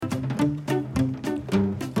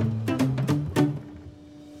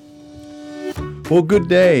Well, good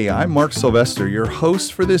day. I'm Mark Sylvester, your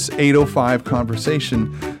host for this 805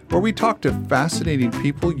 conversation, where we talk to fascinating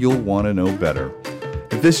people you'll want to know better.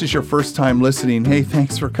 If this is your first time listening, hey,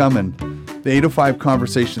 thanks for coming. The 805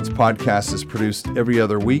 Conversations podcast is produced every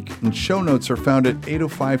other week, and show notes are found at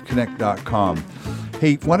 805connect.com.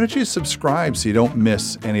 Hey, why don't you subscribe so you don't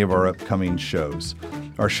miss any of our upcoming shows?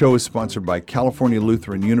 Our show is sponsored by California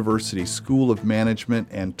Lutheran University School of Management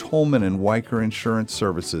and Tolman and Weicker Insurance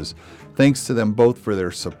Services. Thanks to them both for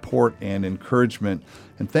their support and encouragement.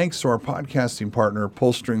 And thanks to our podcasting partner,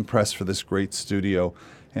 Pullstring Press, for this great studio.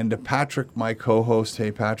 And to Patrick, my co-host.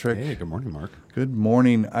 Hey, Patrick. Hey, good morning, Mark. Good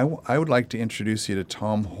morning. I would like to introduce you to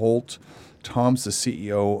Tom Holt. Tom's the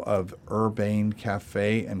CEO of Urbane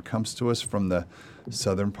Cafe and comes to us from the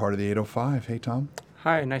southern part of the 805. Hey, Tom.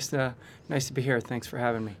 Hi, nice to be here. Thanks for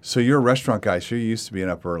having me. So you're a restaurant guy, so you're used to being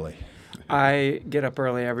up early. I get up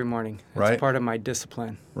early every morning. It's right. part of my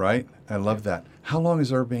discipline. Right? I love that. How long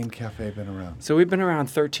has Urbane Cafe been around? So we've been around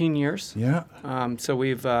 13 years. Yeah. So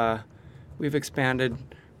we've expanded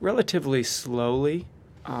relatively slowly.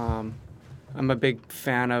 I'm a big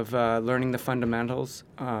fan of learning the fundamentals.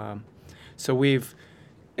 So we've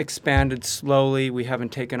expanded slowly. We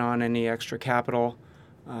haven't taken on any extra capital.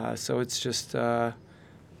 So it's just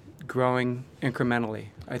growing incrementally.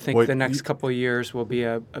 I think the next couple of years will be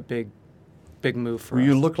a big move for us.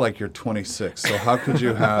 You look like you're 26, so how could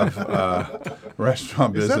you have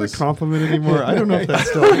restaurant business? Is that a compliment anymore? I don't know if that's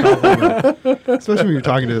still a compliment, especially when you're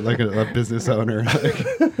talking to like a business owner.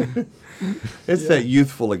 It's that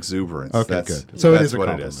youthful exuberance. Okay, good. So that's it is a what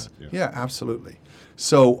compliment. it is. Yeah, absolutely.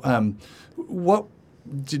 So, what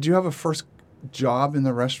did you have a first job in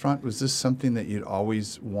the restaurant? Was this something that you'd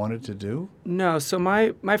always wanted to do? No. So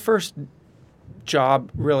my first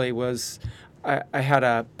job really was I had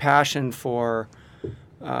a passion for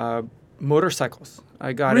motorcycles.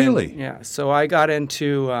 I got really? Yeah. So I got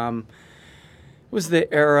into it was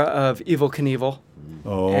the era of Evel Knievel.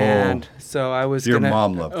 Oh. And so I was Your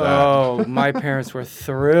mom loved that. Oh, my parents were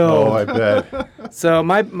thrilled. Oh, I bet. So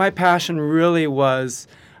my passion really was,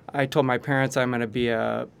 I told my parents I'm going to be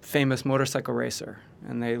a famous motorcycle racer.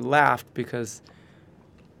 And they laughed because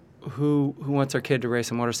who wants their kid to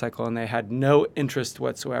race a motorcycle? And they had no interest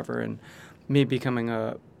whatsoever in me becoming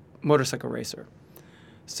a motorcycle racer.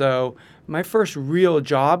 So my first real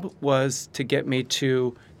job was to get me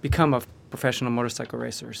to become a professional motorcycle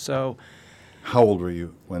racer. So how old were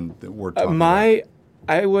you when we're talking about?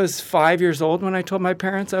 I was 5 years old when I told my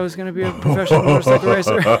parents I was going to be a professional motorcycle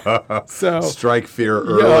racer. So strike fear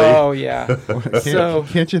early. Oh, yeah.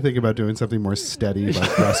 Can't you think about doing something more steady,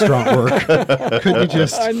 like restaurant work? Couldn't you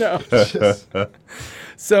just? I know.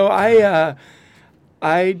 So I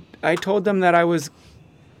told them that I was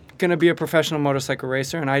going to be a professional motorcycle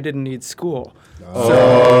racer, and I didn't need school.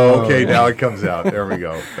 Oh, okay. Now it comes out. There we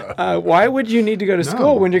go. Why would you need to go to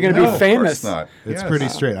school when you're going to be famous? Of course not. It's pretty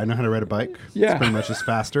straight. I know how to ride a bike. Yeah. It's pretty much just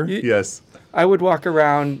faster. Yes. I would walk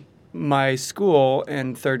around my school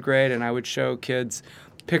in third grade, and I would show kids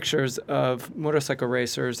pictures of motorcycle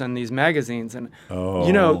racers and these magazines, and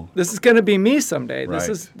this is going to be me someday.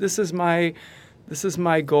 Right. This is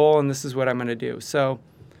my goal, and this is what I'm going to do. So,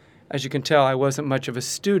 as you can tell, I wasn't much of a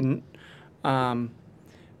student,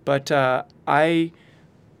 but I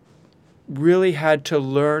really had to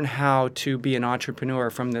learn how to be an entrepreneur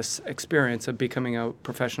from this experience of becoming a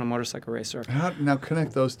professional motorcycle racer. Now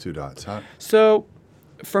connect those two dots. So,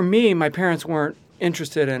 for me, my parents weren't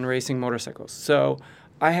interested in racing motorcycles. So,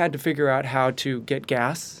 I had to figure out how to get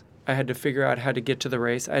gas. I had to figure out how to get to the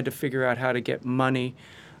race. I had to figure out how to get money.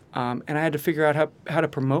 And I had to figure out how to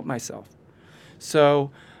promote myself.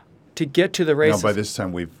 So, to get to the race. Now, by this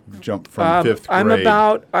time, we've jumped from fifth grade.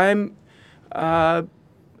 I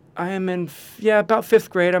am in about fifth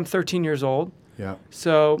grade. I'm 13 years old. Yeah.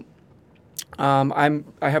 So, I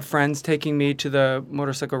have friends taking me to the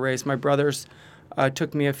motorcycle race. My brothers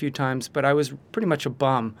took me a few times, but I was pretty much a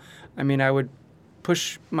bum. I mean, I would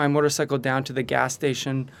push my motorcycle down to the gas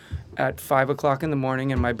station at 5 o'clock in the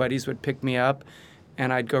morning, and my buddies would pick me up,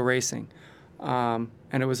 and I'd go racing. And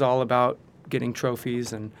it was all about getting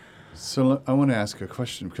trophies. And so I want to ask a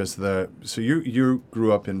question because you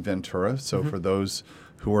grew up in Ventura. So for those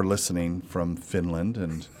who are listening from Finland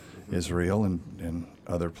and Israel and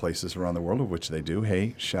other places around the world, of which they do,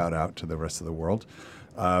 hey, shout out to the rest of the world.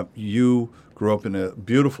 You grew up in a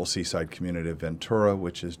beautiful seaside community of Ventura,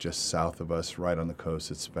 which is just south of us, right on the coast.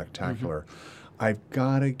 It's spectacular. I've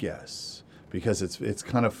got to guess, because it's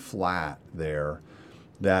kind of flat there,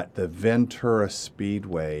 that the Ventura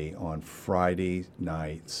Speedway on Friday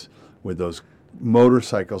nights with those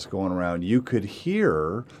motorcycles going around. You could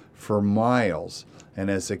hear for miles. And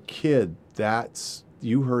as a kid,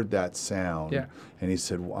 you heard that sound. Yeah. And he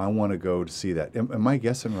said, well, I want to go to see that. Am I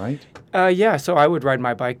guessing right? Yeah, so I would ride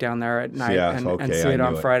my bike down there at night and see it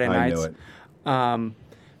on Friday nights. I knew it.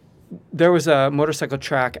 There was a motorcycle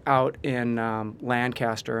track out in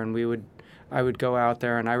Lancaster, and I would go out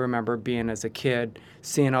there, and I remember being as a kid,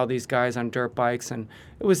 seeing all these guys on dirt bikes, and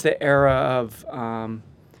it was the era of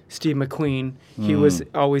Steve McQueen. He was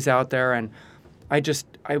always out there, and I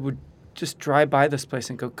would just drive by this place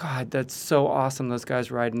and go, God, that's so awesome, those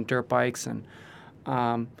guys riding dirt bikes. And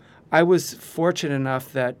I was fortunate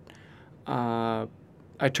enough that I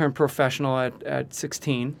turned professional at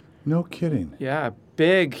 16. No kidding. Yeah,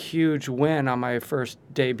 big, huge win on my first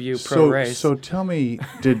debut pro race. So tell me,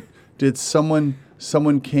 did someone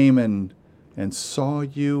came and saw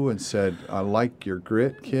you and said, I like your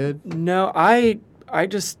grit, kid? No, I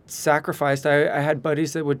just sacrificed. I had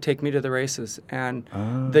buddies that would take me to the races, and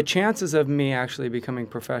the chances of me actually becoming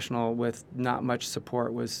professional with not much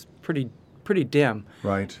support was pretty dim.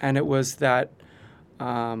 Right. And it was that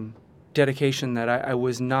dedication that I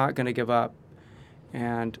was not going to give up.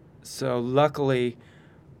 And so luckily,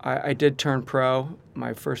 I did turn pro.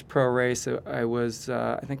 My first pro race,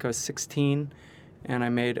 I think I was 16, and I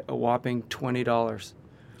made a whopping $20.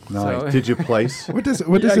 Nice. So Did you place? What does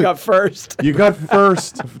I got first. You got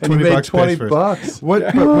first, and you made $20.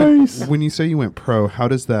 What? Nice. But when you say you went pro, how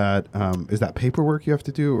does that? Is that paperwork you have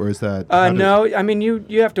to do, or is that? No, I mean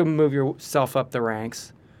you have to move yourself up the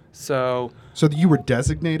ranks. So you were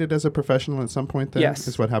designated as a professional at some point. Then Yes.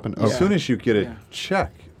 is what happened. As Okay. soon as you get a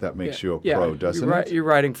check, that makes you a pro, doesn't it? You're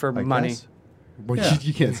riding for I money. guess? Well, Yeah.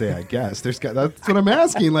 you can't say I guess. That's what I'm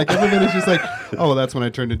asking. Like everybody's just like, oh, well, that's when I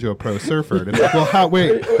turned into a pro surfer. And it's like, well,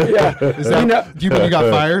 wait, Yeah. is that? Do you mean you got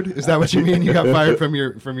fired? Is that what you mean? You got fired from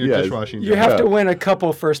your Yes. dishwashing? You job? have to win a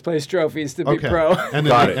couple first place trophies to be Okay. pro. And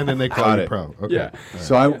Got then it. and then they call Got you it. pro. Okay. Yeah.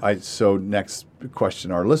 All right. So next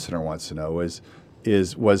question our listener wants to know is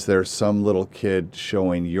was there some little kid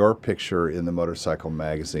showing your picture in the motorcycle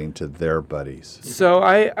magazine to their buddies? So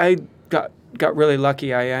I got really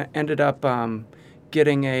lucky. I ended up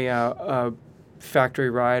getting a factory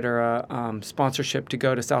ride or a sponsorship to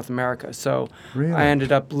go to South America. So Really? I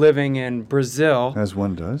ended up living in Brazil. As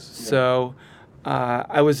one does. So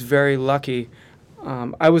I was very lucky.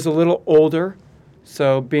 I was a little older,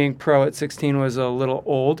 so being pro at 16 was a little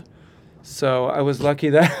old. So I was lucky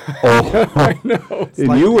that I know.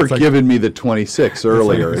 And you were it's like- giving me the 26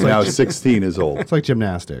 earlier, it's and like- now 16 is old. It's like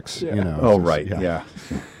gymnastics, you know. Oh, It's just- right,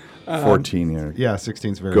 yeah. 14 years. Yeah,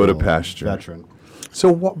 16's very Go to old. pasture. Veteran.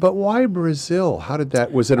 So, but why Brazil? How did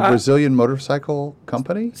that? Was it a Brazilian motorcycle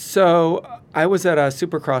company? So I was at a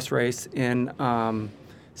Supercross race in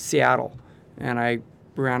Seattle, and I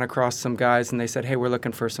ran across some guys, and they said, "Hey, we're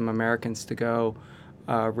looking for some Americans to go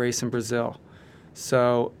race in Brazil."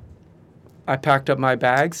 So I packed up my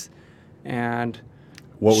bags and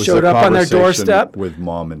What was showed the up on their conversation doorstep. with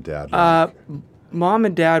mom and dad? like? Mom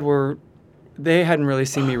and Dad they hadn't really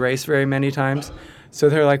seen me race very many times, so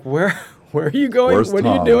they're like, "Where are you going? Where's What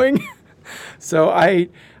are Tom?" you doing?" So I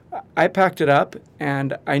packed it up,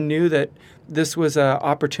 and I knew that this was an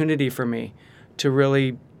opportunity for me to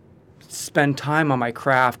really spend time on my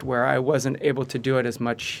craft where I wasn't able to do it as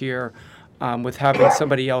much here with having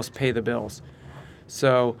somebody else pay the bills.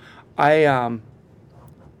 So I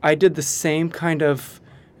did the same kind of,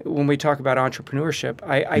 when we talk about entrepreneurship,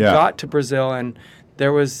 I Yeah. got to Brazil, and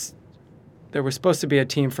there was supposed to be a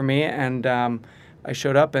team for me, and I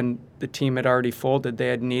showed up, and the team had already folded. They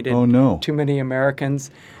had needed Oh, no. too many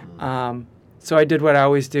Americans. So I did what I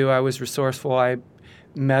always do. I was resourceful. I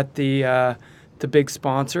met the big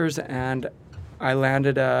sponsors, and I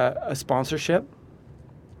landed a sponsorship,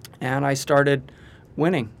 and I started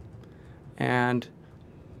winning and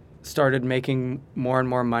started making more and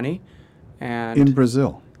more money. And in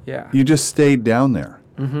Brazil. yeah. You just stayed down there.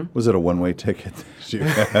 Mm-hmm. Was it a one-way ticket that you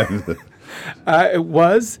had? It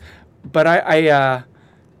was, but I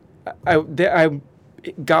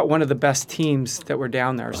got one of the best teams that were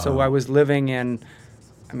down there. So I was living in,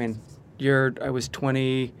 I was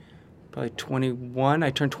 20, probably 21. I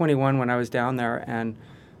turned 21 when I was down there, and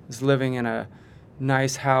was living in a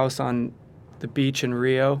nice house on the beach in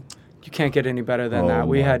Rio. You can't get any better than that.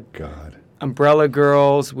 We my had God. umbrella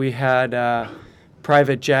girls. We had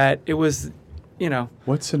private jet. It was,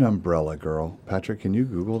 What's an umbrella girl? Patrick, can you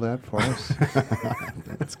Google that for us?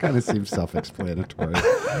 It kind of seems self-explanatory.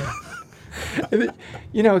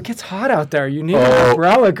 it gets hot out there. You need an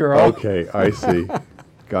umbrella girl. Okay, I see.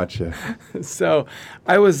 Gotcha. So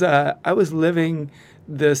I was living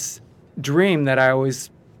this dream that I always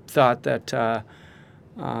thought that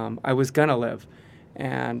I was going to live.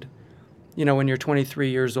 And, when you're 23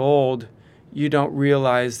 years old, you don't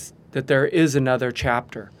realize that there is another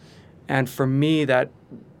chapter. And for me, that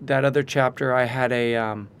other chapter, I had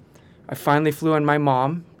I finally flew in my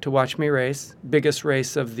mom to watch me race, biggest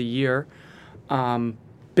race of the year,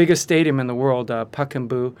 biggest stadium in the world,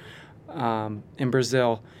 Pacaembu in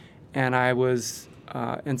Brazil. And I was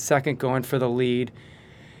in second going for the lead,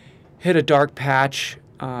 hit a dark patch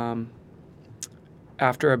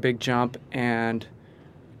after a big jump and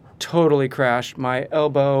totally crashed.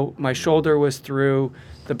 My shoulder was through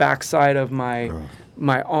the backside of my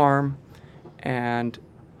arm, and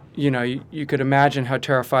you could imagine how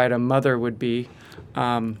terrified a mother would be.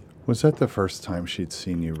 Was that the first time she'd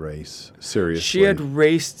seen you race? Seriously? She had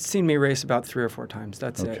seen me race about 3 or 4 times.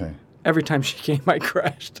 That's it. Every time she came, I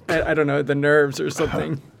crashed. I don't know, the nerves or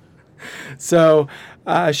something. So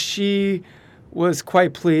she was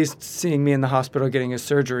quite pleased seeing me in the hospital getting a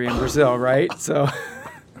surgery in Brazil, right? So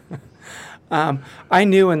I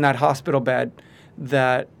knew in that hospital bed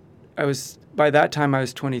that by that time I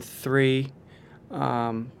was 23,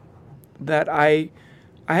 that I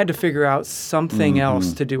had to figure out something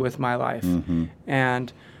else to do with my life.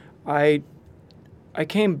 And I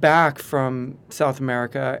came back from South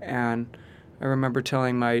America, and I remember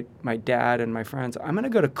telling my dad and my friends, I'm going to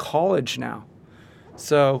go to college now.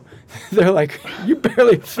 So they're like, you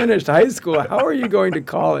barely finished high school. How are you going to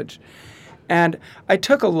college? And I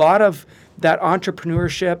took a lot of that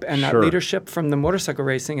entrepreneurship and that leadership from the motorcycle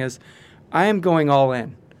racing as I am going all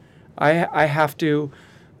in. I have to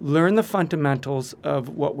learn the fundamentals of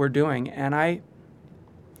what we're doing. And I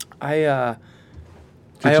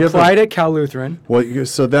applied at Cal Lutheran. Well,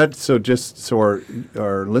 just so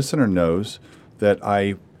our listener knows that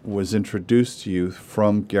I was introduced to you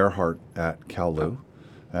from Gerhard at Cal Lu.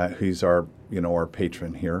 He's our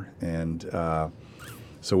patron here, and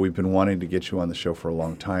so we've been wanting to get you on the show for a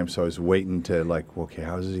long time. So I was waiting to okay,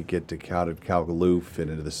 how does he get to Cal Lu fit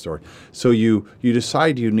into the story? So you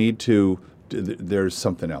decide you need to. There's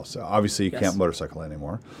something else. Obviously, you can't motorcycle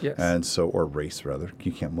anymore. Yes. And so, or race rather.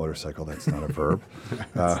 You can't motorcycle. That's not a verb.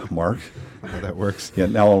 Mark. How that works. Yeah.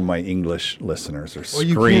 Now all my English listeners are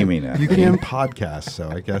screaming at me. You can podcast, so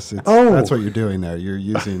I guess that's what you're doing there. You're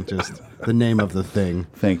using just the name of the thing.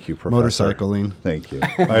 Thank you, Professor. Motorcycling. Thank you.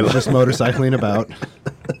 Just motorcycling about.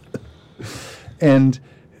 And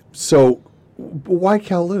so, why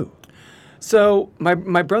Cal Lu? So my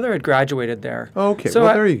brother had graduated there. Okay, so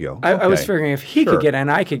there you go. I was figuring if he could get in,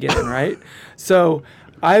 I could get in, right? So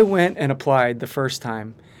I went and applied the first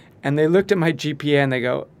time, and they looked at my GPA and they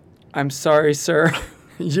go, I'm sorry, sir,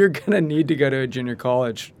 you're going to need to go to a junior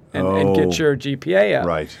college and get your GPA up,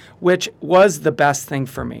 right? Which was the best thing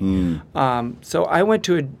for me. So I went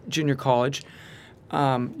to a junior college.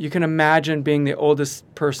 You can imagine being the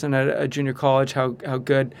oldest person at a junior college, how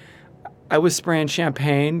good. I was spraying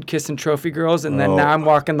champagne, kissing trophy girls, and then now I'm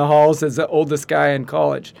walking the halls as the oldest guy in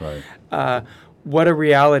college. Right. What a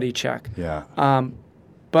reality check. Yeah.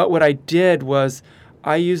 But what I did was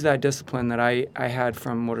I used that discipline that I had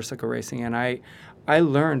from motorcycle racing, and I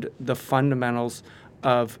learned the fundamentals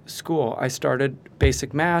of school. I started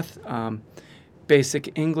basic math,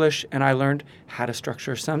 basic English, and I learned how to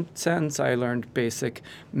structure some sentence. I learned basic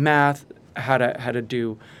math, how to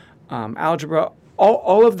do algebra.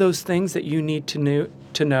 All of those things that you need to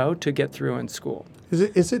know to get through in school.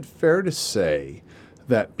 Is it fair to say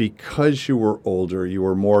that because you were older, you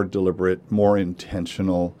were more deliberate, more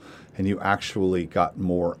intentional, and you actually got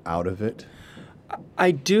more out of it?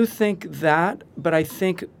 I do think that, but I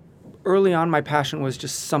think early on my passion was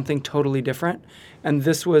just something totally different. And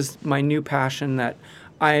this was my new passion, that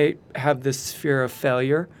I have this fear of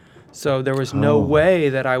failure. So there was no way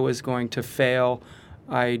that I was going to fail.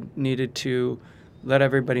 I needed to let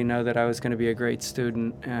everybody know that I was going to be a great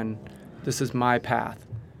student, and this is my path.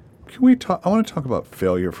 Can we talk? I want to talk about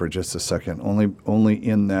failure for just a second. Only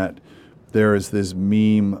in that there is this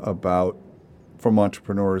meme from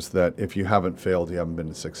entrepreneurs that if you haven't failed, you haven't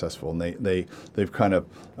been successful, and they've kind of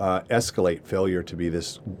escalate failure to be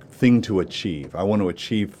this thing to achieve. I want to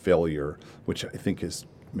achieve failure, which I think is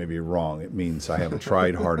maybe wrong. It means I haven't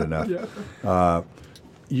tried hard enough. Yeah.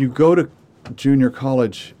 You go to junior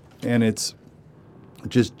college, and it's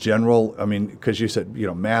just general, because you said,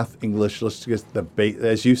 math, English, let's get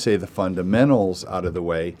as you say, the fundamentals out of the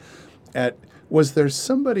way. Was there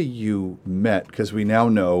somebody you met, because we now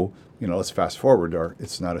know, let's fast forward,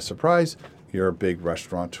 it's not a surprise, you're a big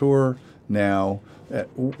restaurateur now.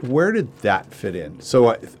 Where did that fit in?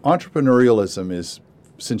 So entrepreneurialism is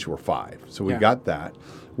since you were 5, so we got that.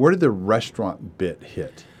 Where did the restaurant bit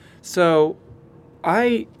hit? So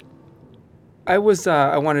I I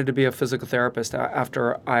wanted to be a physical therapist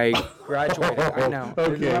after I graduated. I know.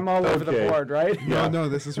 Okay, I'm all over the okay. board, right? No,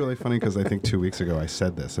 this is really funny because I think 2 weeks ago I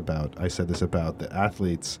said this about the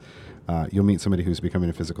athletes. You'll meet somebody who's becoming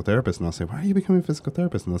a physical therapist, and I'll say, "Why are you becoming a physical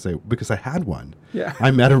therapist?" And they'll say, "Because I had one. Yeah.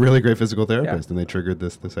 I met a really great physical therapist, and they triggered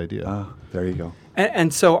this idea." Ah, there you go.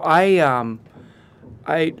 And so I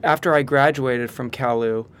after I graduated from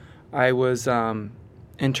Cal-U, I was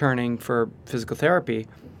interning for physical therapy,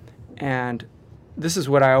 and this is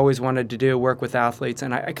what I always wanted to do, work with athletes.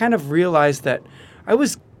 And I kind of realized that I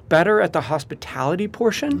was better at the hospitality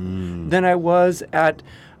portion than I was at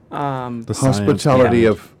The Hospitality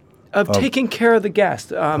science of taking care of the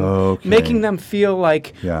guest, Okay. making them feel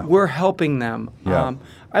like Yeah. we're helping them. Yeah.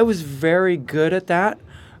 I was very good at that.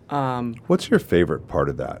 What's your favorite part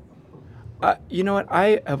of that? You know what?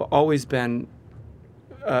 I have always been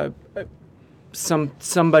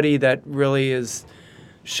somebody that really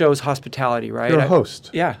shows hospitality, right? You're a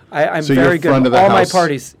host. Yeah, I'm So you're very good front at of the all my house.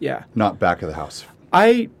 parties. Yeah, Not back of the house.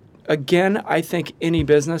 I think any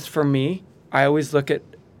business for me, I always look at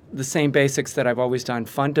the same basics that I've always done,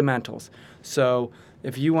 fundamentals. So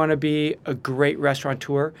if you want to be a great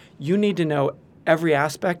restaurateur, you need to know every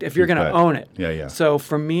aspect if you're going to bet. own it. Yeah, yeah. So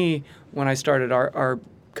for me, when I started our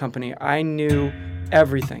company, I knew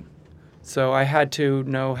everything. So I had to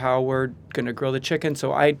know how we're going to grill the chicken.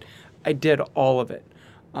 So I did all of it.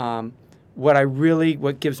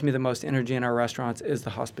 What gives me the most energy in our restaurants is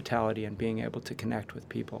the hospitality and being able to connect with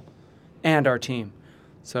people and our team.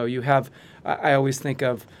 So I always think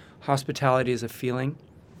of hospitality as a feeling,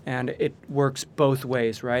 and it works both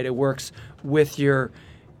ways, right? It works with your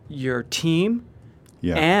team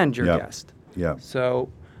Yeah. and your Yeah. guest. Yeah. So,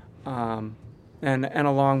 and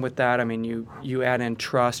along with that, I mean, you add in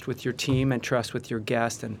trust with your team and trust with your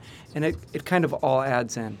guest, and it kind of all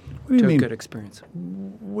adds in do you to a mean? good experience.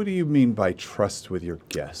 What do you mean by trust with your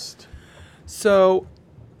guest? So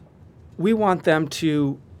we want them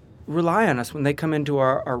to rely on us when they come into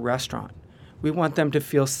our restaurant. We want them to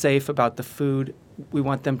feel safe about the food. We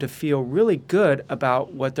want them to feel really good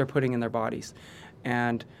about what they're putting in their bodies.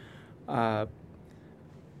 And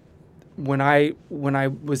when I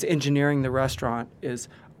was engineering the restaurant,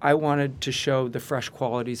 I wanted to show the fresh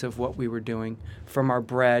qualities of what we were doing, from our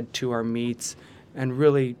bread to our meats, and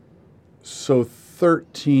really. So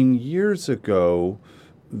 13 years ago,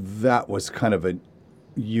 that was kind of a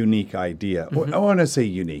unique idea. Mm-hmm. I want to say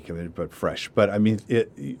unique, but fresh. But I mean,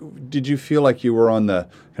 did you feel like you were on the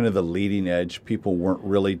kind of the leading edge? People weren't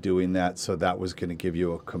really doing that, so that was going to give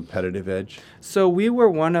you a competitive edge? So we were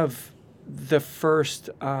one of the first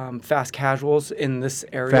fast casuals in this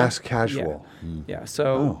area. Fast casual. Yeah.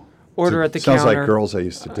 So Oh. order at the Sounds counter. like girls I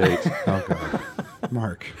used to date. Oh, God.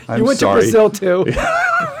 Mark. I'm You went sorry. to Brazil too.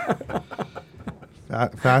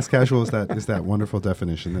 Fast casual is that wonderful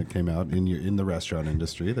definition that came out in the restaurant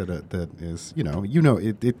industry that is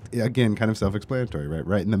it again kind of self-explanatory,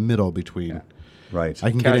 right in the middle between Right.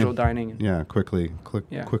 I can Casual get in, dining. quickly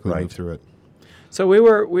Yeah. quickly Right. move through it. So we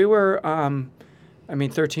were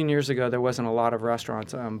 13 years ago, there wasn't a lot of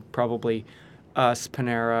restaurants. Probably us,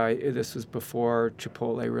 Panera. This was before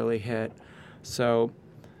Chipotle really hit. So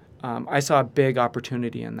I saw a big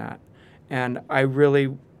opportunity in that. And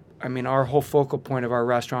our whole focal point of our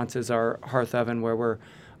restaurants is our hearth oven where we're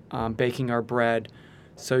baking our bread.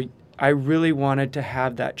 So I really wanted to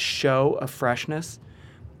have that show of freshness.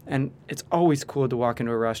 And it's always cool to walk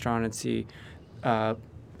into a restaurant and see a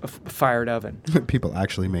fired oven. People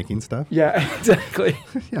actually making stuff. Yeah, exactly.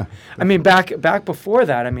 Yeah. I mean, back before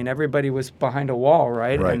that, everybody was behind a wall,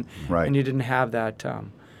 right? Right, right. And you didn't have that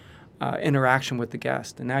interaction with the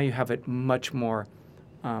guest. And now you have it much more.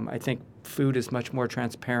 I think food is much more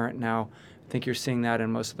transparent now. I think you're seeing that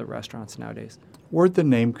in most of the restaurants nowadays. Where'd the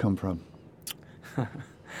name come from?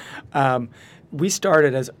 We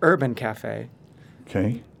started as Urban Cafe.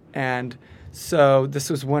 Okay. And so this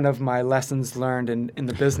was one of my lessons learned in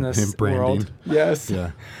the business In branding. world. Yes.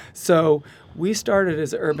 Yeah. So we started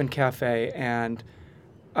as Urban Cafe, and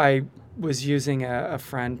I was using a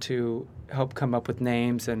friend to help come up with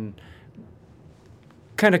names and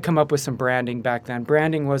kind of come up with some branding back then.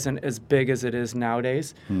 Branding wasn't as big as it is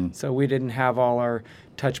nowadays, so we didn't have all our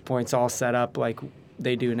touch points all set up like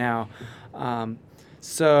they do now.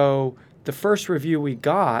 So the first review we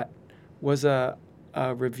got was a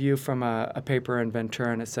review from a paper in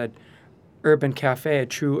Ventura, and it said, "Urban Cafe, a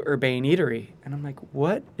true urbane eatery." And I'm like,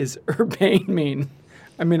 what does urbane mean?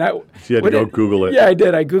 I mean, So you had to go Google it. Yeah, I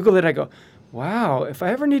did. I Googled it. I go, wow, if I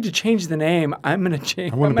ever need to change the name, I'm going to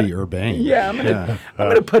change. I want to be urbane. Yeah, I'm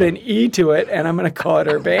going to put an E to it, and I'm going to call it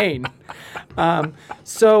urbane.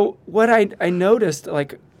 So what I noticed,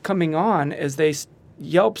 like coming on as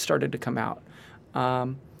Yelp started to come out.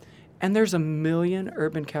 And there's 1 million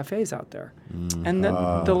urban cafes out there. And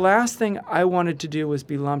the last thing I wanted to do was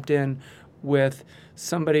be lumped in with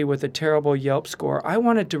somebody with a terrible Yelp score. I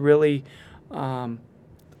wanted to really own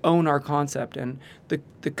our concept. And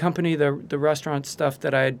the company, the restaurant stuff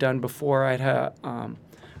that I had done before, I'd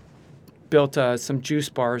built some juice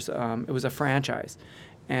bars. It was a franchise.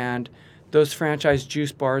 And those franchise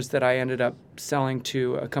juice bars that I ended up selling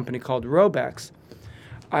to a company called Robex,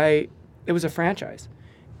 it was a franchise.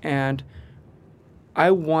 And I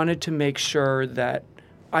wanted to make sure that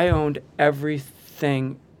I owned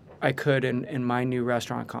everything I could in my new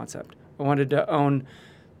restaurant concept. I wanted to own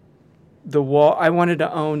the wall. I wanted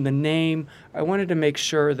to own the name. I wanted to make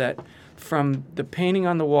sure that from the painting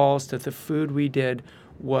on the walls to the food we did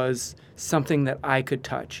was something that I could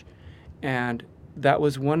touch. And that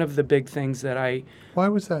was one of the big things that Why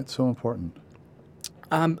was that so important?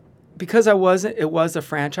 Because it was a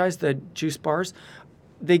franchise, the juice bars.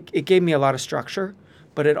 It gave me a lot of structure,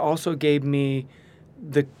 but it also gave me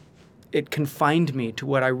it confined me to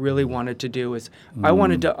what I really wanted to do. I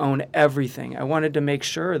wanted to own everything. I wanted to make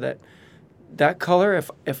sure that color,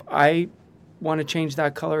 if I want to change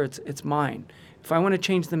that color, it's mine. If I want to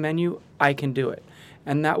change the menu, I can do it.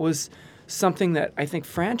 And that was something that I think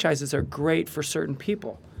franchises are great for certain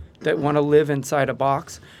people that want to live inside a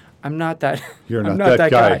box. I'm not that. You're I'm not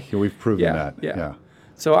that guy. guy. We've proven that. Yeah.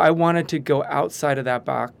 So I wanted to go outside of that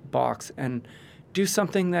box and do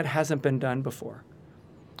something that hasn't been done before.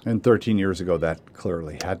 And 13 years ago, that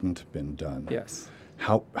clearly hadn't been done. Yes.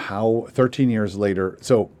 How 13 years later,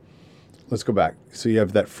 so let's go back. So you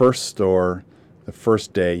have that first store, the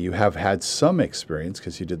first day, you have had some experience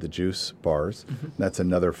because you did the juice bars. Mm-hmm. That's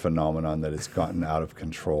another phenomenon that has gotten out of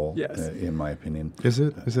control, yes. In my opinion. Is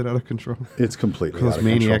it out of control? It's completely Those out of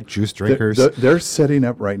maniac control. juice drinkers. They're setting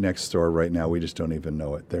up right next door right now. We just don't even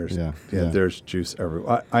know it. There's juice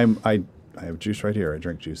everywhere. I have juice right here. I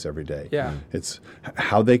drink juice every day. Yeah. It's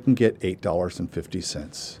how they can get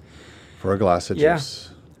 $8.50 for a glass of juice.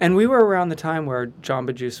 And we were around the time where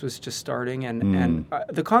Jamba Juice was just starting, and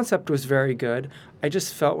the concept was very good. I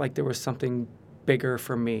just felt like there was something bigger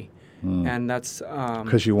for me, and that's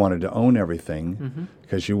because you wanted to own everything,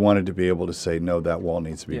 because you wanted to be able to say, no, that wall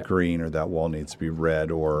needs to be green, or that wall needs to be red,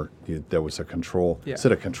 or there was a control. Yeah. Is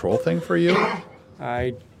it a control thing for you?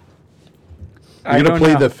 I You're going to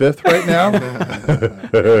plead the fifth right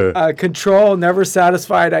now? Control, never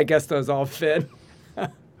satisfied. I guess those all fit.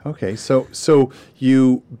 Okay, so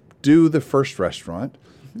you do the first restaurant,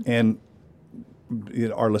 and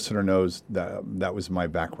our listener knows that was my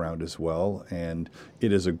background as well, and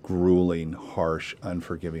it is a grueling, harsh,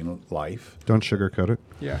 unforgiving life. Don't sugarcoat it.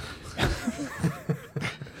 Yeah.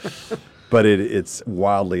 But it's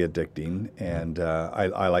wildly addicting, and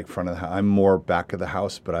I like front of the house. I'm more back of the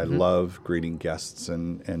house, but I love greeting guests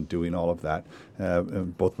and doing all of that.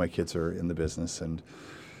 Both my kids are in the business, and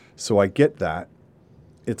so I get that.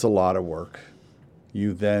 It's a lot of work.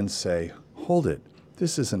 You then say, hold it,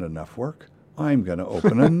 this isn't enough work. I'm going to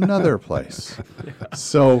open another place. Yeah.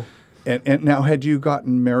 So, and now, had you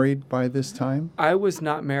gotten married by this time? I was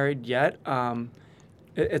not married yet.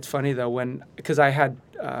 It's funny, though, because I had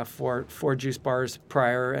four juice bars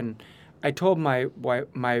prior, and I told my wife,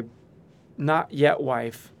 my not yet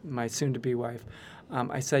wife, my soon-to-be wife,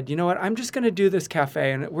 I said, you know what, I'm just going to do this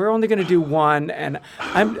cafe, and we're only going to do one, and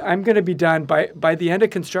I'm going to be done. By the end of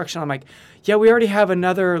construction, I'm like, yeah, we already have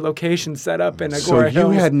another location set up in Agoura Hills.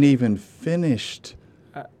 So you hadn't even finished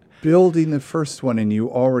building the first one, and you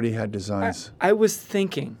already had designs. I was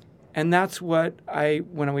thinking, and that's what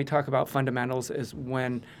when we talk about fundamentals, is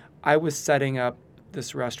when I was setting up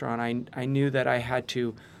this restaurant, I knew that I had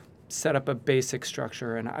to set up a basic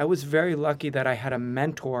structure, and I was very lucky that I had a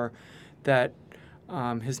mentor that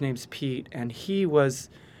his name's Pete, and he was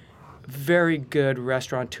very good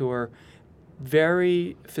restaurateur,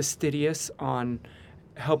 very fastidious on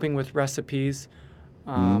helping with recipes.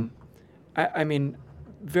 I mean,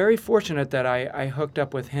 very fortunate that I hooked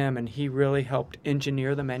up with him, and he really helped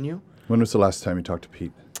engineer the menu. When was the last time you talked to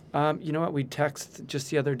Pete? You know what? We texted just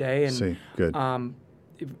the other day, and see, good.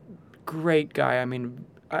 Great guy. I mean,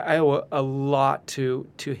 I owe a lot to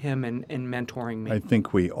him in mentoring me. I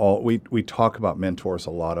think we talk about mentors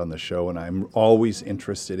a lot on the show, and I'm always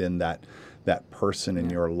interested in that person in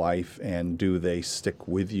your life, and do they stick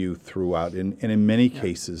with you throughout? And in many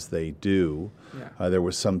cases they do. Yeah. There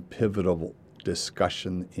was some pivotal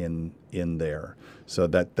discussion in there, so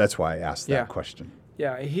that's why I asked that question.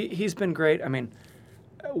 Yeah, he's been great. I mean,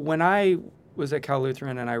 when I was at Cal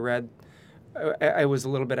Lutheran and I read, I was a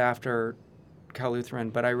little bit after Cal Lutheran,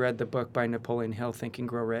 but I read the book by Napoleon Hill, Think and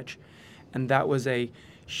Grow Rich, and that was a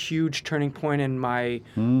huge turning point in my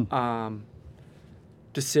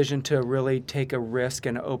decision to really take a risk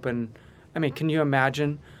and open. I mean, can you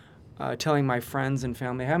imagine telling my friends and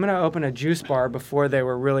family, I'm going to open a juice bar before they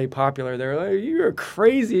were really popular? They're like, you're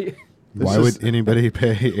crazy. Why would anybody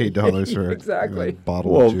pay $8 for exactly. a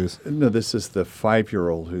bottle of juice? No, this is the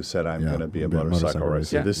 5-year-old who said, I'm going to be a motorcycle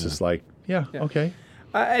racer. Yeah. This is like, okay.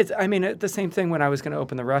 I mean, the same thing when I was going to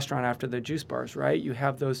open the restaurant after the juice bars, right? You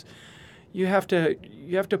have those, you have to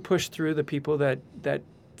push through the people that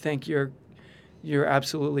think you're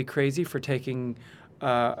absolutely crazy for taking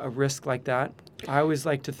a risk like that. I always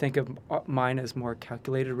like to think of mine as more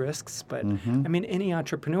calculated risks, but I mean, any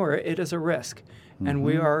entrepreneur, it is a risk, and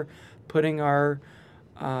we are putting our,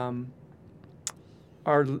 I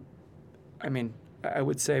mean, I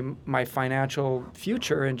would say my financial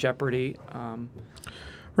future in jeopardy.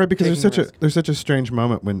 Right, because there's such a strange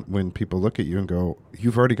moment when people look at you and go,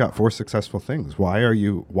 "You've already got 4 successful things. Why would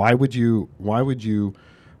you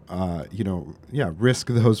risk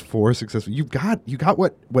those 4 successful? You got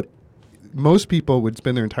what most people would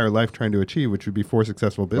spend their entire life trying to achieve, which would be 4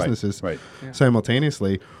 successful businesses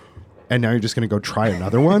simultaneously. And now you're just going to go try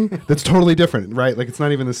another one that's totally different, right? Like, it's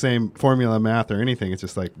not even the same formula, math, or anything. It's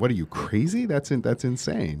just like, what are you, crazy? That's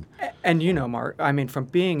insane. And Mark, I mean, from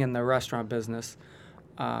being in the restaurant business,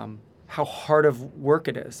 how hard of work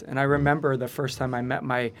it is. And I remember the first time I met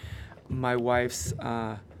my wife's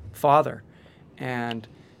father, and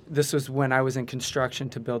this was when I was in construction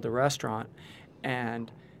to build the restaurant,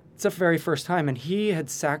 and it's the very first time, and he had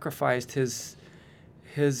sacrificed his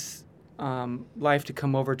life to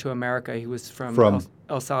come over to America. He was from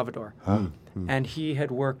El Salvador. And he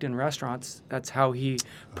had worked in restaurants. That's how he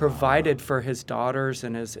provided for his daughters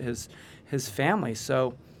and his family.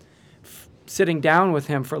 So sitting down with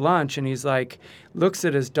him for lunch, and he's like, looks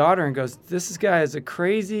at his daughter and goes, this guy is a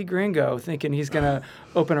crazy gringo thinking he's going to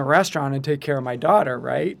open a restaurant and take care of my daughter,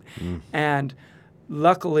 right? And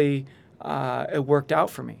luckily, it worked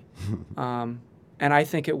out for me. And I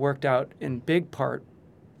think it worked out in big part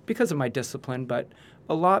because of my discipline, but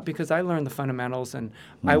a lot because I learned the fundamentals, and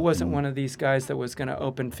I wasn't one of these guys that was going to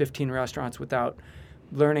open 15 restaurants without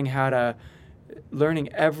learning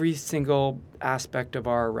every single aspect of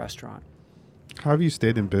our restaurant. How have you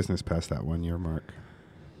stayed in business past that 1 year mark?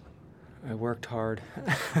 I worked hard.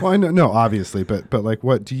 Well, I know, no, obviously, but like,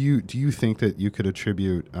 what do you think that you could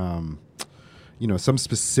attribute, some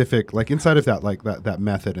specific, like, inside of that, like that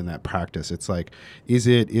method and that practice? It's like, is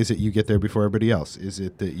it you get there before everybody else? Is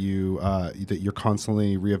it that you're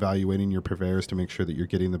constantly reevaluating your purveyors to make sure that you're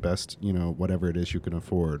getting the best, whatever it is you can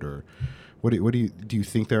afford? Or what do you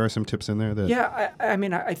think there are some tips in there that? Yeah, I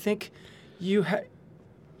mean, I think you have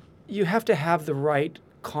to have the right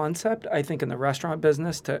concept, I think, in the restaurant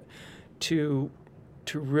business to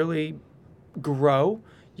really grow.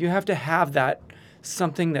 You have to have that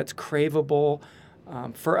something that's craveable.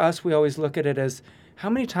 For us, we always look at it as, how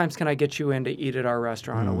many times can I get you in to eat at our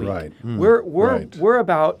restaurant a week? Right. We're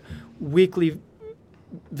about weekly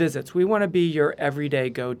visits. We want to be your everyday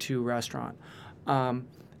go-to restaurant. And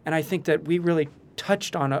I think that we really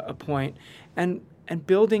touched on a point, and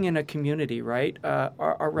building in a community, right?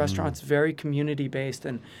 Our restaurant's very community-based,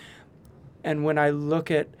 and when I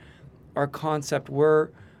look at our concept,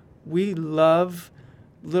 we love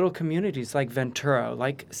little communities like Ventura,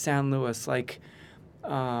 like San Luis, like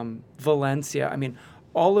Valencia. I mean,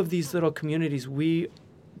 all of these little communities, we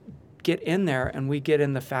get in there and we get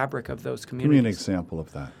in the fabric of those communities. Give me an example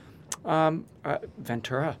of that.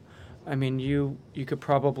 Ventura. I mean, you could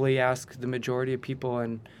probably ask the majority of people,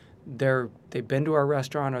 and they've been to our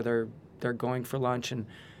restaurant or they're going for lunch, and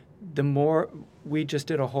the more we just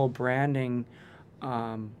did a whole branding,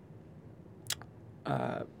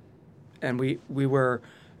 and we were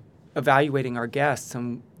evaluating our guests,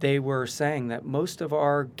 and they were saying that most of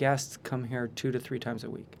our guests come here 2 to 3 times a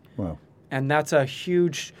week. Wow. And that's a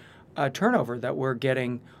huge turnover that we're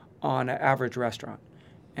getting on an average restaurant.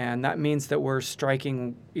 And that means that we're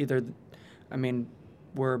striking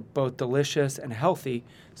we're both delicious and healthy.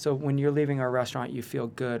 So when you're leaving our restaurant, you feel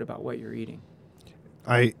good about what you're eating.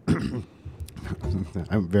 I'm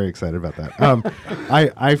very excited about that.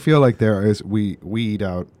 I feel like we eat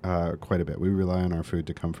out quite a bit. We rely on our food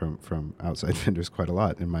to come from outside vendors quite a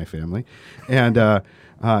lot in my family, and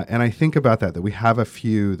I think about that we have a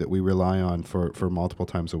few that we rely on for multiple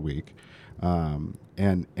times a week, and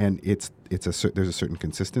there's a certain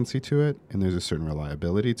consistency to it, and there's a certain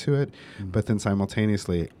reliability to it, but then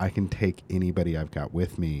simultaneously I can take anybody I've got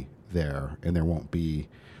with me there, and there won't be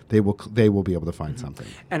they will be able to find something.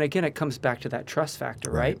 And again, it comes back to that trust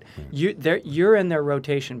factor, right? Right. You're in their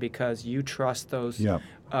rotation because you trust those Yeah.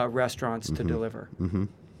 restaurants to deliver. Mm-hmm.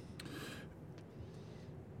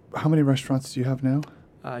 How many restaurants do you have now?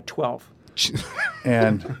 12.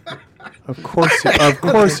 And of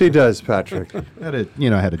course he does, Patrick. had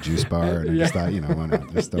a juice bar, and I just thought, why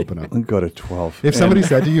not just open up. Go to 12. If somebody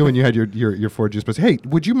said to you when you had your 4 juice bars, hey,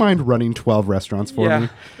 would you mind running 12 restaurants for me?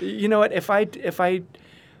 You know what? If I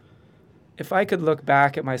could look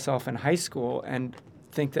back at myself in high school and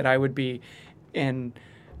think that I would be in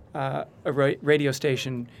a radio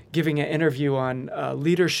station giving an interview on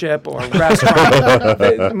leadership or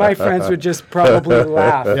restaurant, my friends would just probably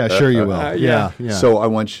laugh. Yeah, sure you will. Yeah. So I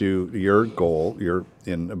want your goal, you're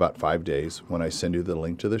in about 5 days, when I send you the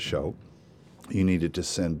link to the show, you needed to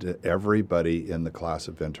send to everybody in the class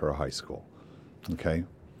of Ventura High School. Okay?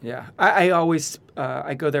 Yeah. I always,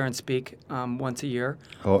 I go there and speak once a year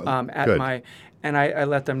at good. and I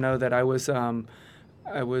let them know that I was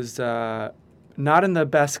not in the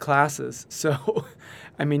best classes. So,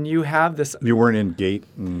 I mean, you have this. You weren't in GATE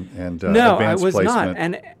and no, advanced I was placement. not.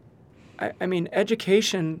 And I mean,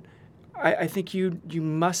 education. I think you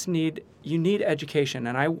need education,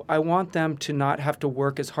 and I want them to not have to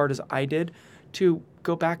work as hard as I did to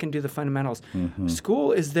go back and do the fundamentals. Mm-hmm.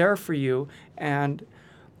 School is there for you, and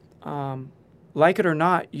like it or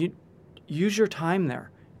not, you use your time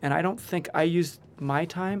there. And I don't think I used my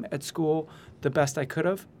time at school the best I could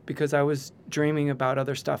have, because I was dreaming about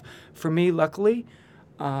other stuff. For me, luckily,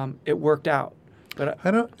 it worked out. But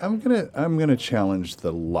I'm gonna challenge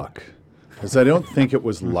the luck, because I don't think it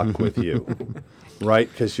was luck with you, right?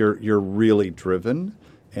 Because you're really driven,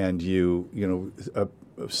 and you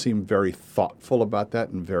seem very thoughtful about that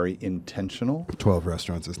and very intentional. 12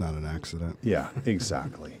 restaurants is not an accident. Yeah,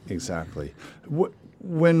 exactly.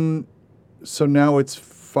 So now it's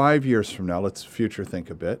 5 years from now. Let's future think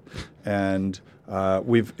a bit, and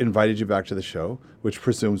we've invited you back to the show, which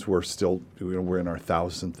presumes we're still we're in our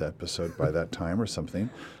 1,000th episode by that time or something.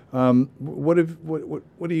 What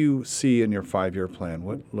do you see in your 5-year plan?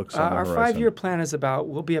 What looks on the our horizon? 5-year plan is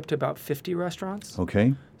we'll be up to about 50 restaurants.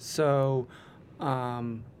 Okay. So,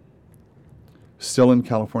 Still in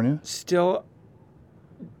California? still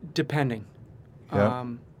depending. Yeah.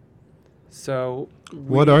 So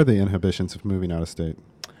What are the inhibitions of moving out of state?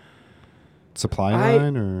 Supply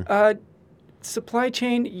line or? Supply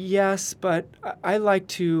chain, yes, but I like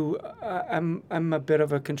to. I'm a bit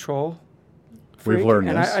of a control freak, We've learned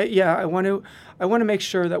and this. I want to make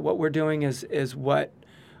sure that what we're doing is what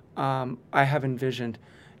I have envisioned,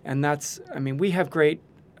 and that's. I mean, we have great.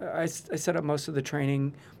 I set up most of the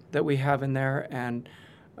training that we have in there, and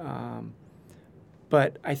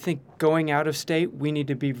but I think going out of state, we need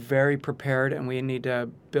to be very prepared, and we need to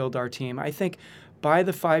build our team. I think by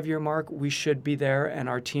the 5-year mark, we should be there, and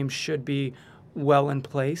our team should be well in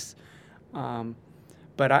place.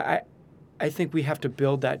 But I think we have to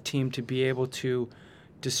build that team to be able to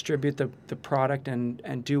distribute the product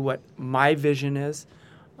and do what my vision is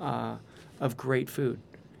of great food,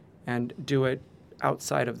 and do it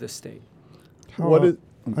outside of this state.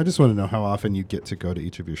 I just want to know how often you get to go to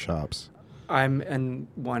each of your shops. I'm in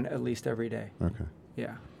one at least every day. Okay.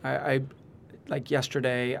 Yeah. I like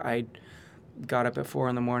yesterday, I got up at 4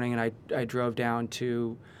 a.m. and I drove down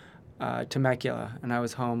to Temecula, and I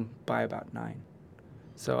was home by about 9.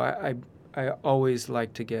 So I always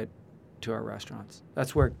like to get to our restaurants.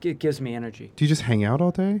 That's where it gives me energy. Do you just hang out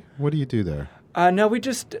all day? What do you do there? No, we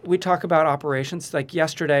talk about operations. Like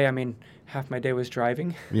yesterday, I mean, half my day was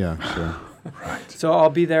driving. Yeah, sure. Right. So I'll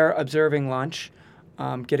be there observing lunch,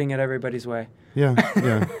 getting it everybody's way. Yeah.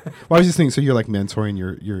 Well, I was just thinking, so you're like mentoring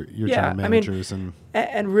your general managers,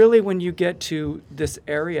 and really when you get to this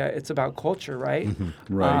area, it's about culture, right?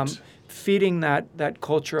 Mm-hmm. Right. Feeding that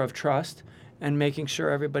culture of trust and making sure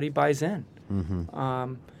everybody buys in.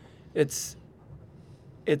 Mm-hmm.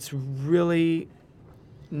 It's really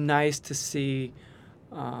nice to see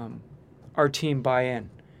our team buy in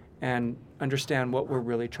and understand what we're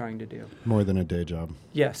really trying to do. More than a day job.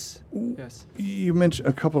 Yes. You mentioned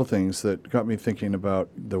a couple of things that got me thinking about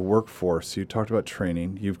the workforce. You talked about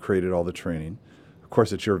training. You've created all the training. Of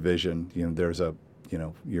course, it's your vision.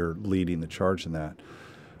 You're leading the charge in that.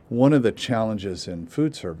 One of the challenges in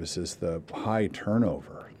food service is the high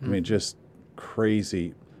turnover. I mean, just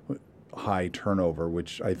crazy high turnover,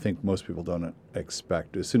 which I think most people don't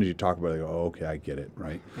expect. As soon as you talk about it, they go, oh, okay, I get it,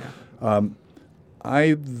 right? Yeah.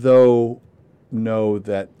 I, though, know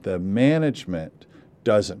that the management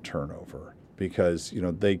doesn't turn over because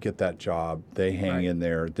they get that job, they hang Right. in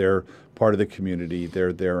there, they're part of the community,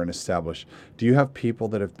 they're there and established. Do you have people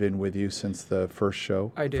that have been with you since the first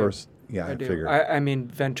show? I do. Yeah, I do. figured. I mean,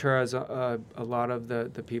 Ventura is a lot of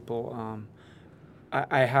the people.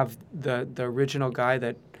 I have the original guy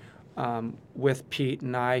that with Pete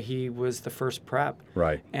and I, he was the first prep.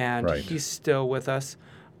 Right. And right. he's still with us.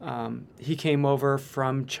 He came over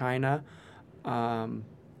from China,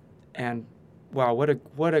 and wow,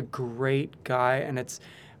 what a great guy! And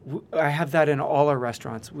I have that in all our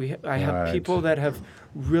restaurants. I have Right. people that have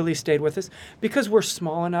really stayed with us because we're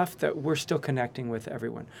small enough that we're still connecting with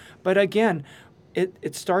everyone. But again,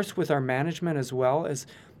 it starts with our management as well. As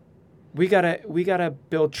we gotta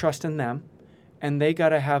build trust in them, and they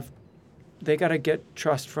gotta get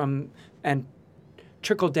trust from and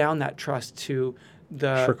trickle down that trust to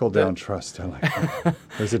the Trickle down trust. I like that.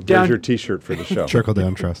 There's Down- your T-shirt for the show. Trickle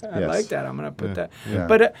down trust. I Yes. like that. I'm gonna put that. Yeah.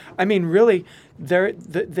 But I mean, really,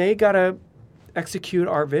 they gotta execute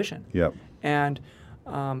our vision. Yep. And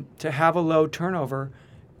to have a low turnover,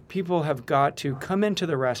 people have got to come into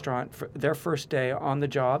the restaurant for their first day on the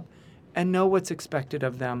job and know what's expected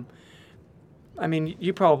of them. I mean,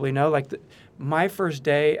 you probably know, like my first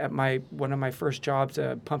day at one of my first jobs,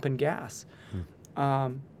 pumping gas.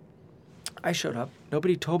 I showed up.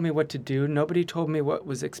 Nobody told me what to do. Nobody told me what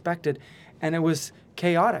was expected, and it was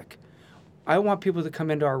chaotic. I want people to come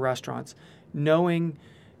into our restaurants knowing,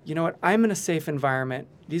 you know what, I'm in a safe environment.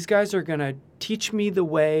 These guys are going to teach me the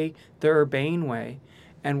way, the Urbane way,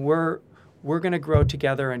 and we're going to grow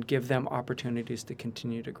together and give them opportunities to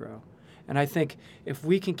continue to grow. And I think if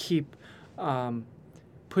we can keep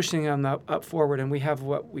pushing them up forward, and we have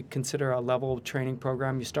what we consider a level training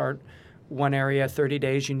program. You start one area, 30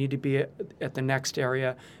 days, you need to be at the next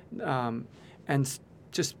area, and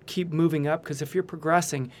just keep moving up, because if you're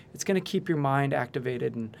progressing, it's going to keep your mind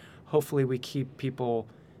activated, and hopefully we keep people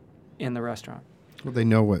in the restaurant. Well, they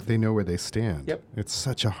know where they stand. Yep. It's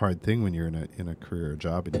such a hard thing when you're in a career or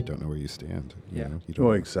job and you don't know where you stand. Yeah. You don't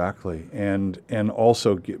Oh, exactly. And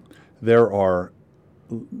also there are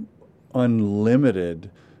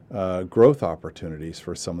unlimited growth opportunities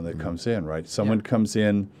for someone that comes in, right? Someone comes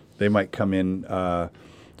in, they might come in,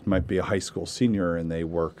 might be a high school senior, and they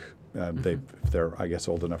work. If they're, I guess,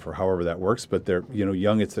 old enough or however that works, but they're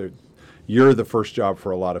young. You're the first job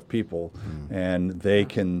for a lot of people, and they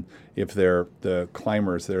can, if they're the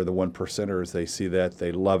climbers, they're the 1%ers. They see that,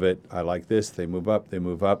 they love it. I like this. They move up.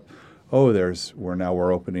 Oh,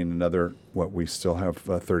 we're opening another. We still have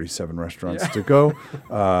 37 restaurants to go.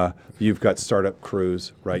 You've got startup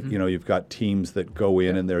crews, right? You've got teams that go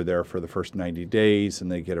in and they're there for the first 90 days, and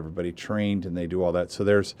they get everybody trained and they do all that. So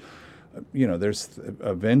there's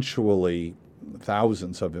eventually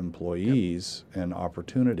thousands of employees and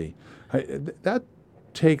opportunity. That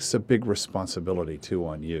takes a big responsibility too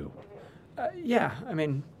on you. Yeah, I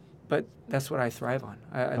mean, but that's what I thrive on.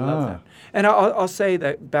 I love that. And I'll say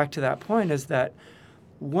that back to that point is that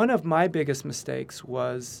one of my biggest mistakes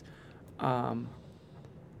was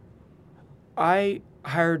I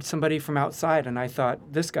hired somebody from outside, and I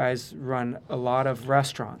thought, this guy's run a lot of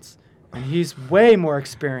restaurants, and he's way more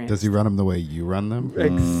experienced. Does he run them the way you run them?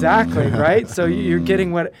 Exactly, right? So you're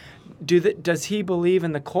getting does he believe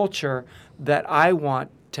in the culture that I want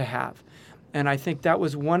to have? And I think that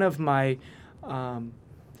was one of my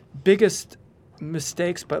biggest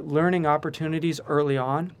mistakes, but learning opportunities early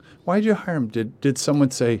on. Why did you hire him? Did someone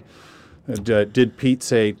say, did Pete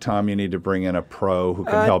say, Tom, you need to bring in a pro who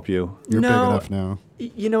can help you? You're No. big enough now.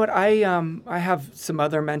 You know what? I have some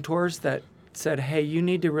other mentors that said, hey, you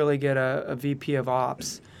need to really get a VP of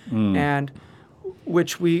ops, and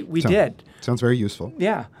which we did. Sounds very useful.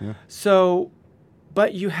 Yeah. Yeah. So,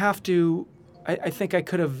 but you have to, I think I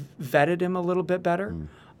could have vetted him a little bit better,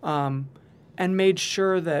 and made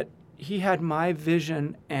sure that he had my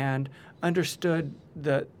vision and understood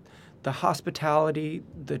the hospitality,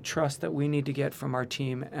 the trust that we need to get from our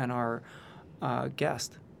team and our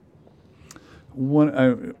guest.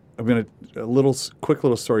 I'm going to quick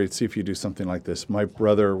little story to see if you do something like this. My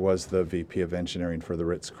brother was the VP of engineering for the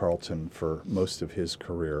Ritz-Carlton for most of his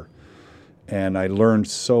career, and I learned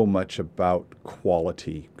so much about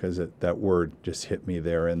quality because that word just hit me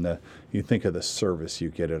there. And you think of the service you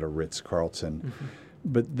get at a Ritz-Carlton,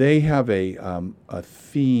 but they have a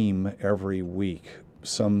theme every week,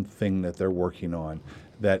 something that they're working on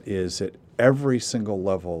that is at every single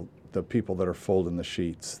level. The people that are folding the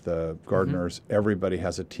sheets, the gardeners, everybody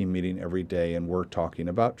has a team meeting every day, and we're talking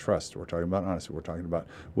about trust, we're talking about honesty, we're talking about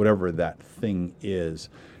whatever that thing is.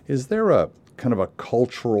 Is there a kind of a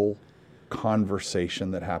cultural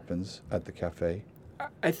conversation that happens at the cafe?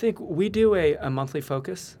 I think we do a monthly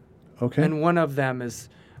focus. Okay. And one of them is,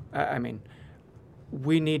 I mean,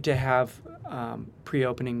 we need to have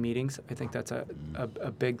pre-opening meetings. I think that's a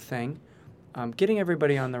big thing. Getting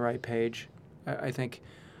everybody on the right page, I think,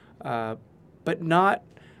 but not.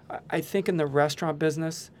 I think in the restaurant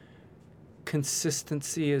business,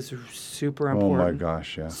 consistency is super important. Oh my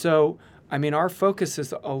gosh, yeah. So, I mean, our focus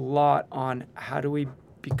is a lot on how do we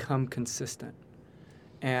become consistent,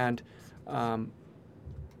 and I'm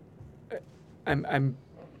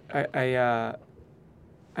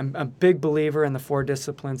a big believer in the 4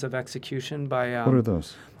 disciplines of execution by. What are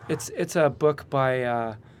those? It's a book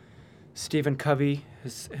by Stephen Covey,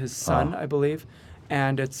 his son, I believe,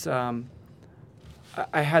 and it's.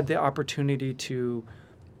 I had the opportunity to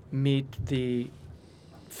meet the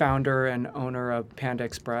founder and owner of Panda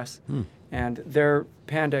Express, and their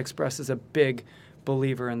Panda Express is a big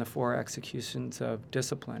believer in the 4 executions of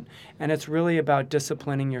discipline, and it's really about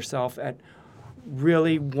disciplining yourself at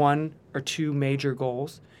really 1 or 2 major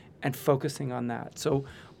goals and focusing on that. So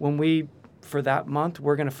for that month,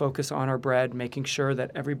 we're going to focus on our bread, making sure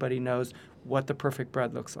that everybody knows what the perfect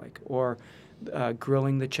bread looks like, or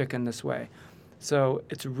grilling the chicken this way. So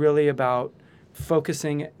it's really about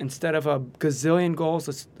focusing, instead of a gazillion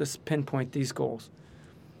goals, let's pinpoint these goals.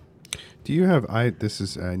 Do you have, I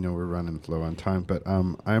know we're running low on time, but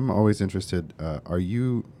I'm always interested, are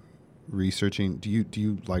you researching, do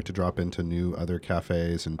you like to drop into new other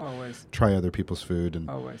cafes and Always. Try other people's food and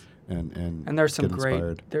Always. And there's some get great.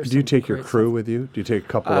 inspired? There's Do you some take your great crew stuff. with you? Do you take a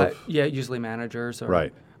couple of? Yeah, usually managers. Or,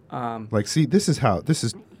 Right. Like, see, this is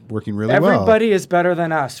working really well. Everybody is better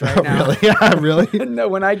than us right now. Really? Yeah, really? No,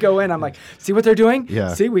 when I go in, I'm like, see what they're doing?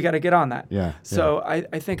 Yeah. See, we got to get on that. Yeah. So I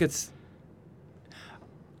think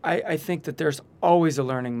I think that there's always a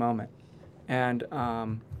learning moment, and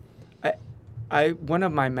one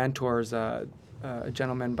of my mentors, a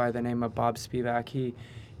gentleman by the name of Bob Spivak,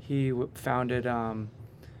 he founded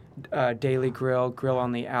Daily Grill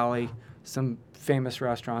on the Alley, some famous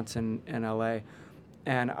restaurants in LA,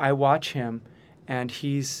 and I watch him, and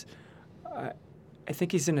he's. I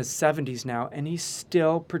think he's in his 70s now, and he's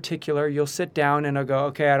still particular. You'll sit down, and he'll go,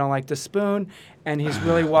 okay, I don't like the spoon, and he's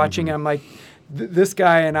really watching. I'm like, this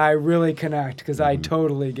guy and I really connect because I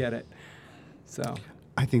totally get it. So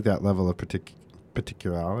I think that level of particular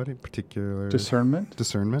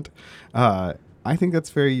discernment. I think that's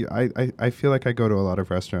very. I feel like I go to a lot of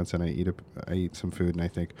restaurants and I eat some food and I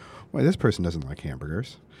think, well, this person doesn't like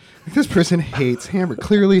hamburgers. This person hates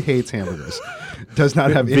clearly hates hamburgers. Does not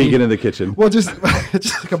have vegan any, in the kitchen. Well, just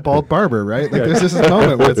like a bald barber, right? Like there's this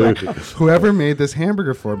moment where it's like, whoever made this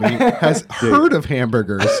hamburger for me has heard of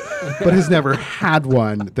hamburgers, but has never had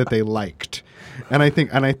one that they liked. And I think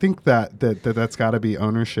that's got to be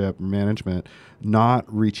ownership, management,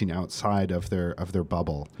 not reaching outside of their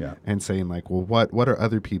bubble, and saying like, well, what are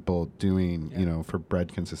other people doing, for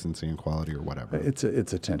bread consistency and quality or whatever. It's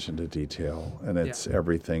attention to detail, and it's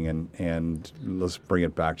everything. And let's bring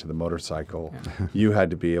it back to the motorcycle. Yeah. You had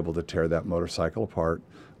to be able to tear that motorcycle apart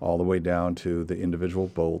all the way down to the individual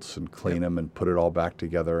bolts and clean them and put it all back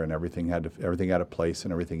together, and everything had a place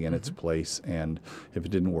and everything in its place. And if it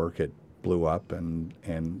didn't work, it blew up, and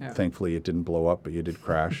thankfully it didn't blow up, but you did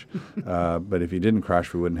crash. But if you didn't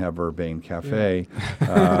crash, we wouldn't have Urbane Cafe.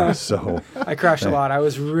 So I crashed a lot. I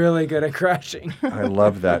was really good at crashing. I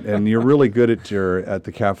love that, and you're really good at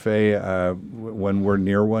the cafe. When we're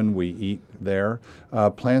near one, we eat there.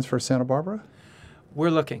 Plans for Santa Barbara?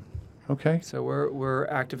 We're looking. Okay. So we're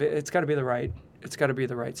active. It's got to be the right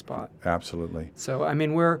spot. Absolutely. So I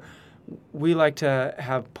mean we like to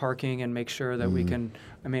have parking and make sure that we can.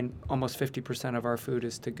 I mean, almost 50% of our food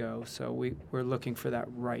is to go, so we're looking for that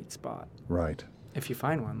right spot. Right. If you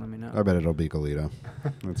find one, let me know. I bet it'll be Goleta.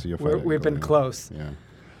 Let's see you find it. We've been close. Yeah.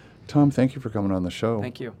 Tom, thank you for coming on the show.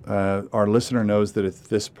 Thank you. Our listener knows that it's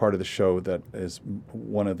this part of the show that is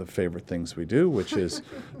one of the favorite things we do, which is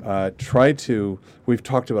we've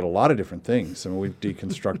talked about a lot of different things, and we've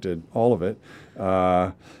deconstructed all of it,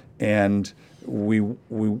 and we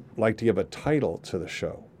like to give a title to the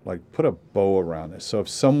show, like put a bow around this. So if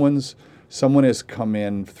someone has come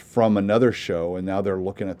in from another show and now they're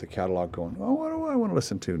looking at the catalog going, oh, what do I want to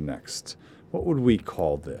listen to next? What would we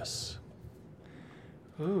call this?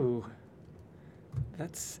 Ooh,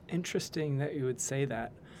 that's interesting that you would say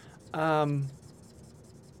that.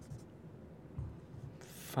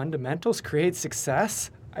 Fundamentals create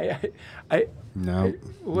success? No.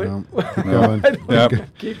 What? Keep going.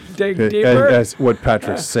 Keep digging deeper? As what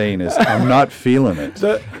Patrick's saying is, I'm not feeling it.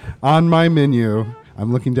 On my menu,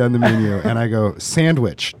 I'm looking down the menu and I go,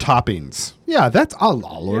 sandwich, toppings. Yeah, I'll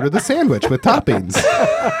order the sandwich with toppings.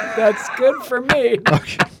 That's good for me.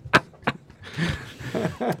 Okay.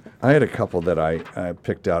 I had a couple that I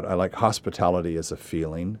picked out. I like hospitality as a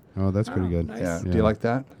feeling. Oh, that's pretty good. nice. Yeah. Do you like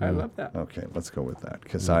that? I love that. Okay, let's go with that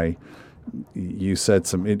because you said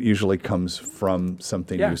it usually comes from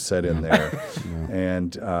something Yeah. you said in there.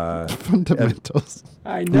 And Fundamentals.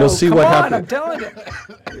 I know. We'll see Come what on, happens. I'm telling you.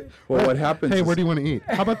 well, what happens Hey, is, where do you want to eat?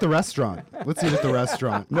 How about the restaurant? Let's eat at the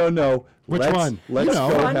restaurant. No. Which let's, one? Let's You know.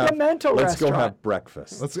 go have, Fundamental let's go restaurant. have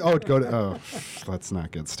breakfast. Let's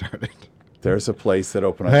not get started. There's a place that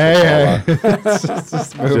opened up. Hey.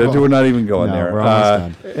 We're not even going No, there. we're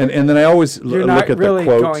almost done. And then I always You're look not at really the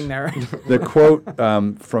quote. going there. The quote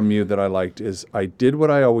from you that I liked is, "I did what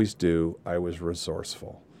I always do. I was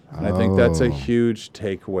resourceful." And I think that's a huge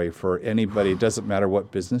takeaway for anybody. It doesn't matter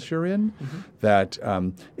what business you're in, that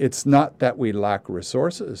it's not that we lack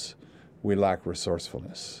resources. We lack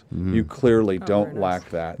resourcefulness. You clearly don't very nice. lack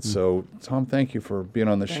that. So, Tom, thank you for being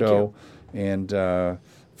on the Thank show and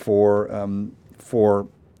for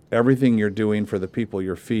everything you're doing for the people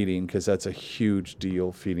you're feeding, because that's a huge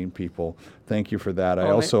deal, feeding people. Thank you for that.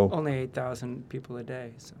 Only 8,000 people a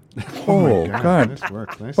day. So. Oh, God. Nice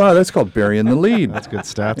work. Nice. Wow, that's called burying the lead. That's good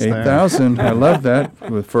stats there. 8,000. I love that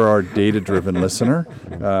for our data-driven listener.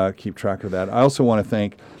 Keep track of that. I also want to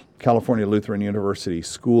thank California Lutheran University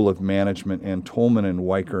School of Management and Tolman and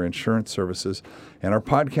Weicker Insurance Services and our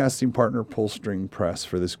podcasting partner, Pullstring Press,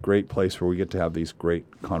 for this great place where we get to have these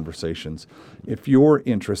great conversations. If you're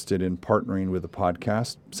interested in partnering with a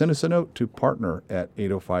podcast, send us a note to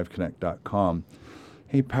partner@805connect.com.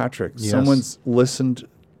 Hey, Patrick, Yes. someone's listened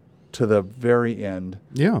to the very end.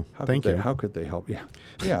 Yeah. How Thank could you. How could they help? Yeah.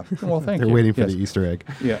 Well, thank They're you. waiting for Yes. the Easter egg.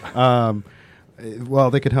 Yeah. Well,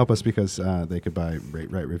 they could help us because they could buy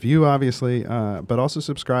Rate, Write, Review, obviously, but also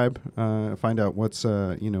subscribe. Find out what's,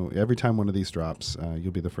 every time one of these drops,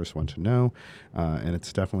 you'll be the first one to know. And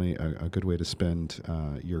it's definitely a good way to spend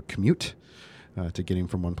your commute to getting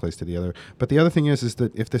from one place to the other. But the other thing is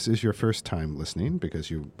that if this is your first time listening, because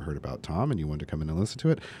you heard about Tom and you want to come in and listen to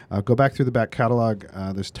it, go back through the back catalog.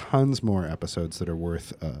 There's tons more episodes that are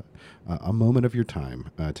worth a moment of your time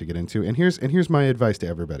to get into. And here's my advice to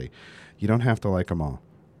everybody. You don't have to like them all.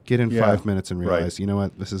 Get in 5 minutes and realize, you know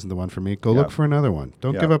what, this isn't the one for me. Go look for another one.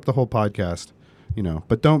 Don't give up the whole podcast,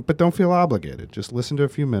 but don't feel obligated. Just listen to a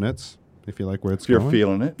few minutes if you like where it's going. If you're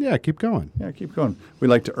feeling it. Yeah, keep going. Yeah, keep going. We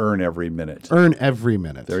like to earn every minute. Earn every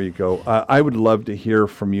minute. There you go. I would love to hear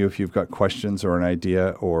from you if you've got questions or an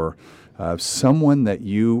idea or someone that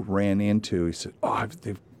you ran into. You said,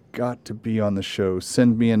 they've got to be on the show.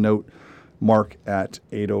 Send me a note,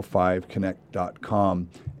 mark@805connect.com.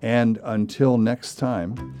 And until next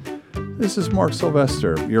time, this is Mark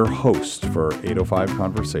Sylvester, your host for 805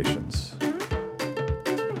 Conversations.